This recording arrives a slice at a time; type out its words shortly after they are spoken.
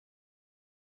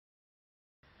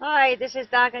Hi, this is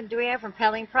Doc and Duane from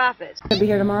Peddling Profits. Gonna be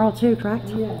here tomorrow too, correct?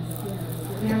 Yes, yes.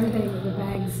 And everything with the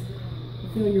bags,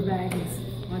 fill your bags.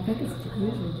 Well, I think it's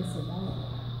usually just $1.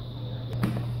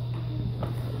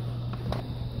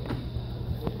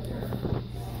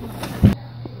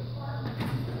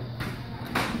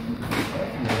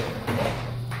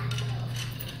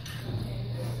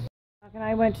 Doc and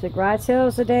I went to the garage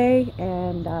sales today,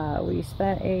 and we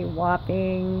spent a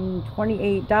whopping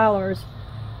 $28.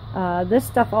 This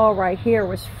stuff all right here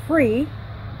was free. You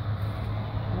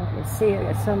can see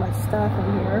I got so much stuff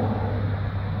in here.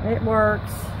 It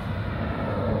works.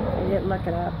 I didn't look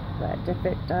it up, but if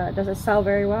it doesn't sell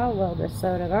very well, we'll just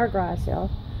sell it at our garage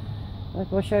sale. Like,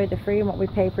 we'll show you the free and what we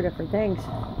pay for different things.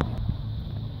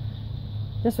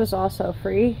 This was also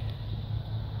free.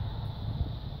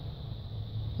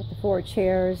 With the 4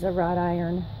 chairs, the wrought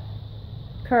iron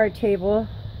card table,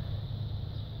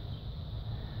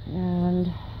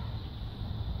 and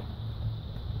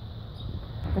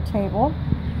the table.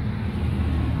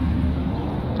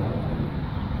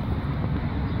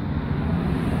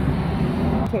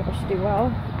 The table should do well.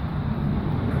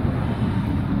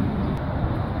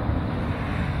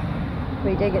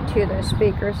 We did get 2 of those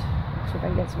speakers. See if I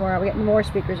can get some more. We got more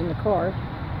speakers in the car.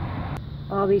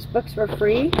 All these books were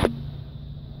free.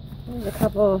 There's a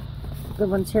couple of good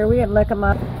ones here. We didn't look them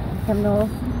up. Hymnal.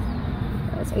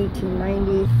 That's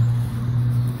 $18.90.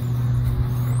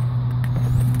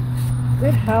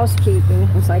 Good Housekeeping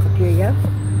Encyclopedia. I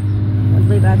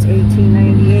believe that's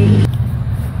 $18.98.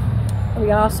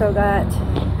 We also got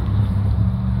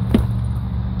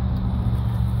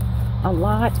a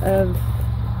lot of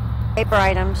paper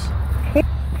items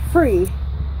free.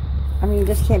 I mean,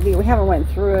 this can't be, we haven't went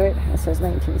through it. It says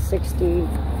 1960.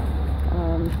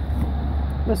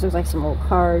 This looks like some old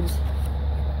cards.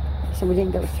 So we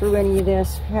didn't go through any of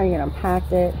this. We haven't even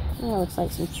unpacked it. Oh, it looks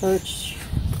like some church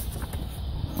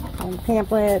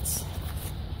pamphlets.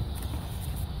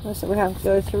 So we have to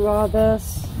go through all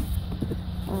this.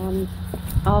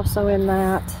 Also in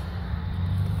that,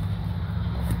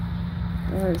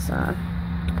 there's I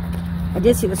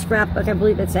did see the scrapbook. I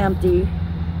believe it's empty.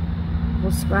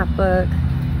 Little scrapbook.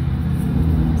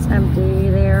 It's empty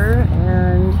there,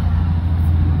 and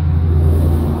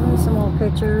there's some old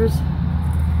pictures.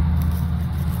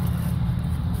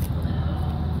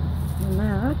 And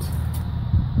that.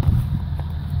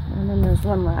 And then there's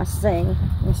one last thing.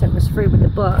 They said it was free with the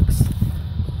books.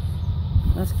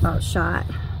 That's about shot.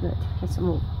 But there's some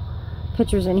old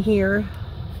pictures in here.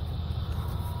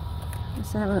 We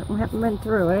haven't been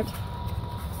through it.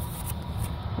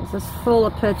 This is full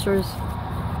of pictures.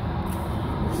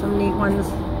 Some neat ones.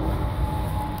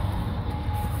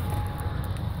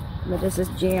 But this is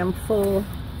jam full.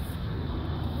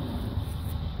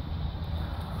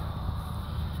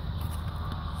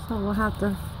 So we'll have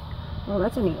to, well,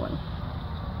 that's a neat one.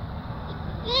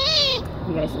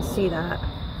 You guys can see that.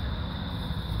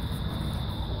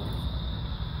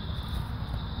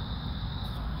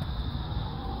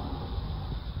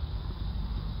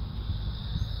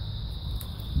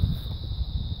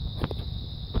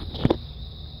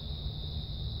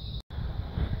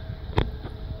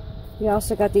 We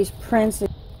also got these prints. I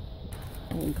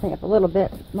can clean up a little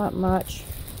bit, not much.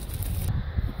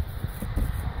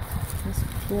 This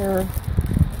here,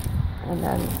 and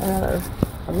then another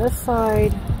on this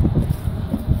side.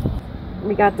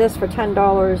 We got this for $10.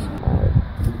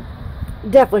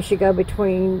 Definitely should go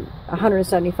between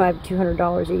 $175 to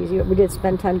 $200 easy. We did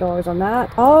spend $10 on that.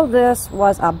 All this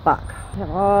was $1. We have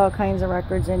all kinds of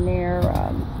records in there.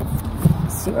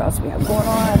 Let's see what else we have going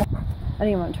on. I didn't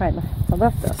even want to try to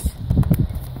lift this.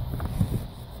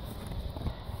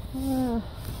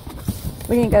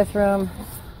 We didn't go through them,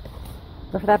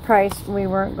 but for that price, we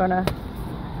weren't gonna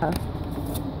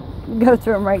go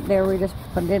through them right there. We just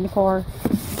put it in the car.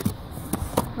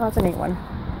 Oh, that's a neat one.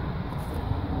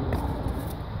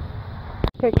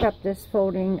 Picked up this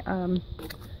folding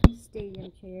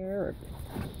stadium chair.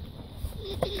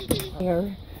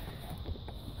 Here,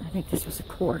 I think this was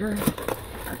 $1.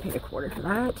 I paid $1 for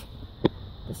that.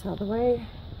 This out of the way,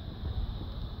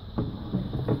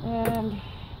 and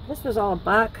this was all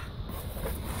 $1.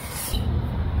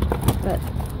 But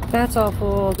that's all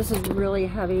full. This is really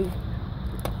heavy.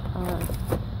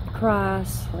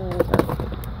 Cross,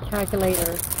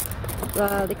 calculator.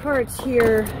 The cards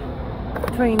here,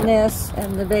 between this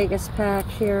and the Vegas pack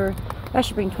here, that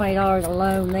should bring $20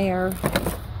 alone there.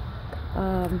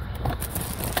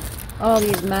 All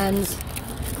these men's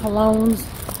colognes,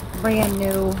 brand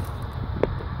new.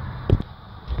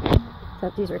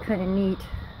 Thought these were kind of neat.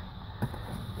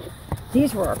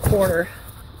 These were $1.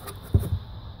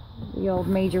 The old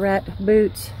majorette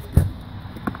boots.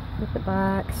 With the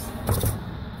box.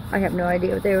 I have no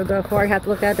idea what they would go for. I have to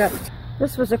look that up.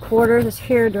 This was a quarter, this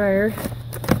hair dryer.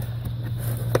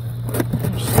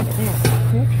 Shake it out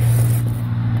quick.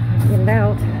 Get it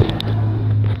out.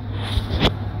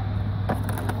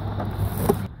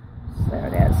 So there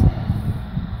it is.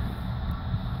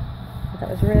 That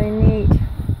was really neat.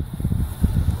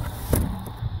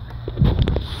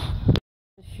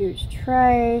 This huge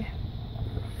tray.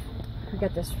 We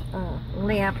got this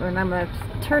lamp, and I'm going to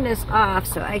turn this off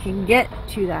so I can get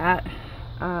to that,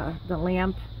 the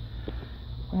lamp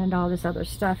and all this other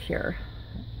stuff here.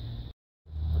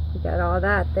 We got all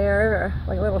that there,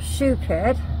 like a little shoe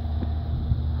kit.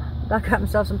 Doc got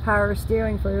himself some power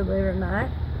steering fluid, believe it or not.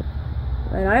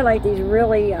 And I like these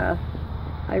really, I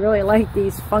really like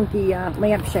these funky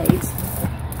lampshades.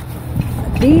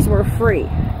 These were free.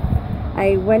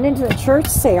 I went into the church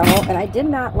sale and I did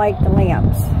not like the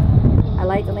lamps. I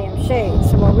like the lamp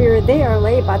shades. When we were there,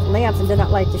 Lady bought the lamps and did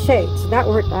not like the shades. So that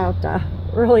worked out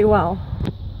really well.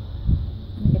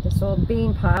 Get this old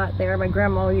bean pot there. My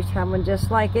grandma used to have one just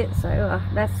like it. So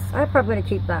I'm probably going to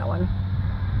keep that one.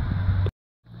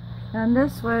 And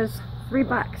this was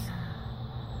 $3.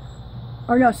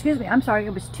 Or no, excuse me. I'm sorry.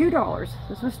 It was $2.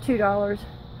 This was $2.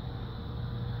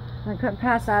 I couldn't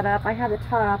pass that up. I had the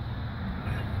top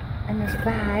in this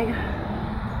bag.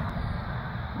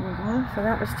 So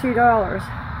that was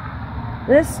 $2.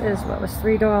 This is what was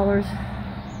 $3.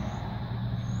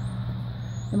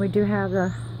 And we do have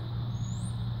the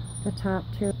top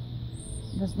too.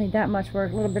 Doesn't need that much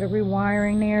work. A little bit of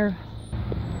rewiring there.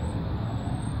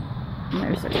 And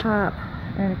there's the top.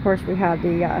 And of course we have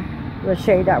the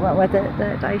shade that went with it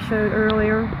that I showed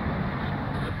earlier.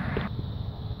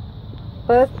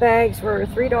 Both bags were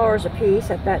 $3 a piece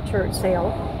at that church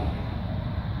sale.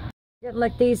 Didn't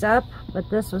look these up, but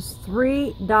this was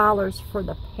 $3 for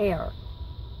the pair.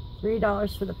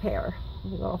 $3 for the pair.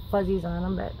 There's little fuzzies on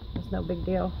them, but it's no big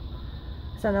deal.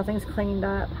 So nothing's cleaned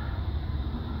up.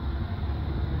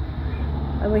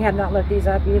 And we have not looked these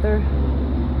up either.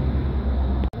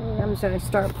 I'm just going to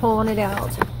start pulling it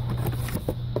out.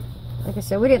 Like I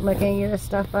said, we didn't look any of this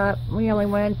stuff up. We only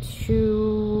went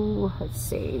to, let's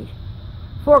see,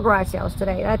 4 garage sales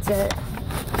today. That's it.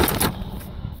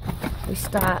 We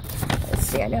stopped. Let's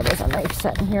see, I know there's a knife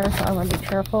set in here, so I want to be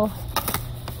careful.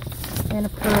 And a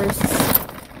purse.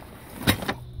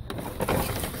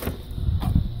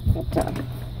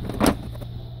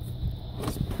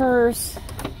 This purse.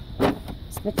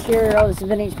 This material, this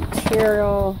vintage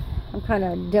material. I'm kind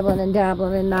of dibbling and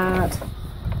dabbling in that.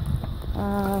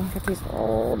 Got these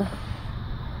old,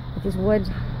 got these wood,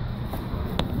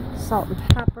 salt and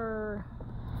pepper.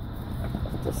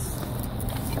 This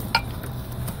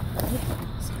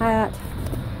hat.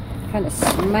 Kind of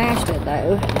smashed it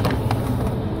though.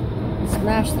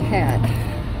 Smashed the hat.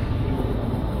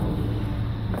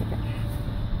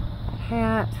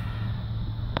 Hat.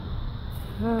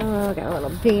 Oh, got a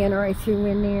little banner I threw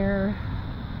in there.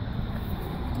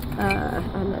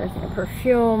 Another thing of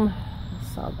perfume. I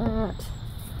saw that.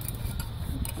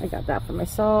 I got that for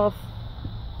myself.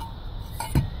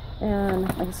 And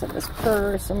like I said, this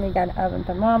purse, and we got an oven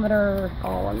thermometer,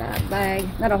 all in that bag.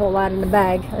 Not a whole lot in the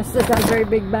bag. This is not a very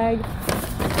big bag.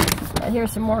 But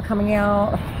here's some more coming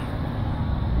out.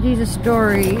 Jesus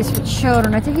Stories for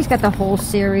children. I think he's got the whole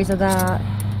series of that.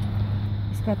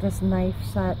 He's got this knife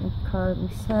set and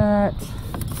carving set.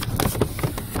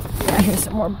 Yeah, here's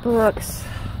some more books.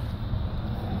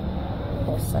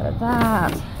 Whole set of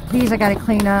that. These I gotta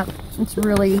clean up. It's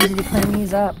really easy to clean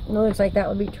these up. It looks like that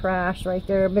would be trash right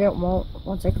there, but it won't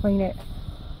once I clean it.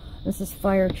 This is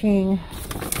Fire King.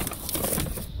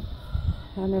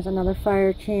 And there's another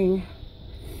Fire King.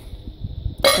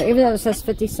 So even though it says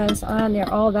 50 cents on there,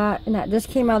 all that, and that this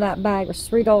came out of that bag was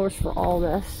 $3 for all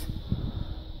this.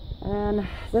 And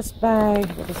this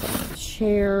bag, what is it?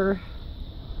 Chair.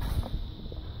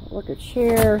 Wicker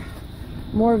chair.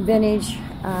 More vintage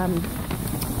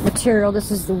material.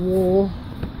 This is the wool.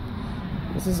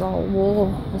 This is all wool.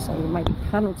 This might be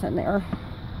Pendleton there.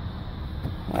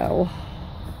 Oh.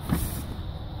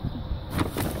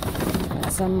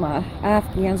 Got some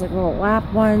Afghans, like little lap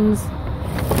ones.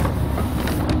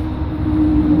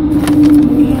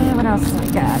 Yeah, what else have I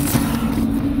got?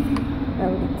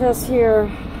 Got this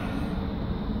here.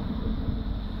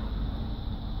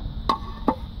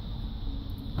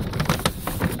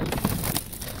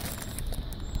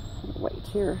 Wait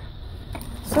here.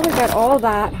 So we got all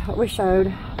that we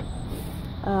showed.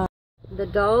 The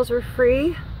dolls were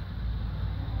free,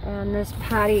 and this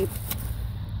Patty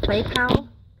Play Pal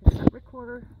cassette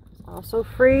recorder is also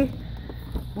free.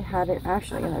 We had it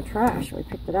actually in the trash. We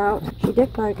picked it out. She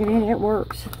did plug it in. It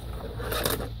works.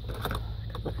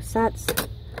 sets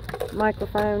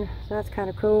microphone, so that's kind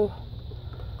of cool.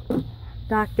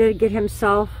 Doc did get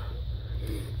himself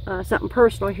something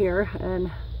personal here, and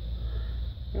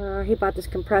he bought this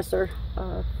compressor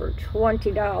for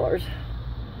 $20.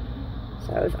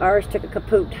 So ours took a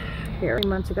kaput here 3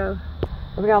 months ago.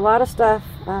 We got a lot of stuff.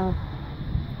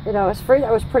 You know, it's free.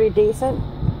 That was pretty decent.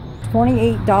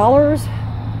 $28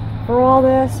 for all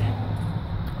this.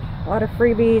 A lot of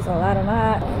freebies, a lot of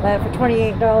that. But for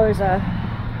 $28,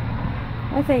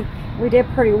 I think we did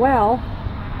pretty well.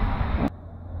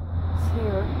 Let's see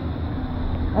here.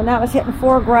 And that was hitting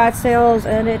 4 garage sales,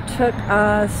 and it took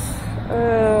us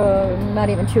not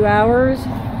even 2 hours,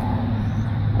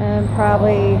 and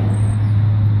probably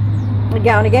a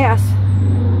gallon of gas.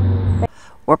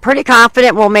 We're pretty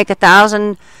confident we'll make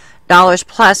 $1,000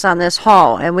 plus on this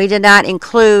haul, and we did not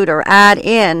include or add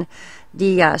in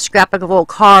the scrapbook of old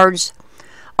cards,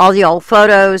 all the old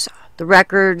photos, the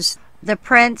records, the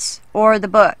prints, or the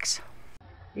books.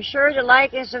 Be sure to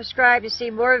like and subscribe to see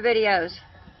more videos.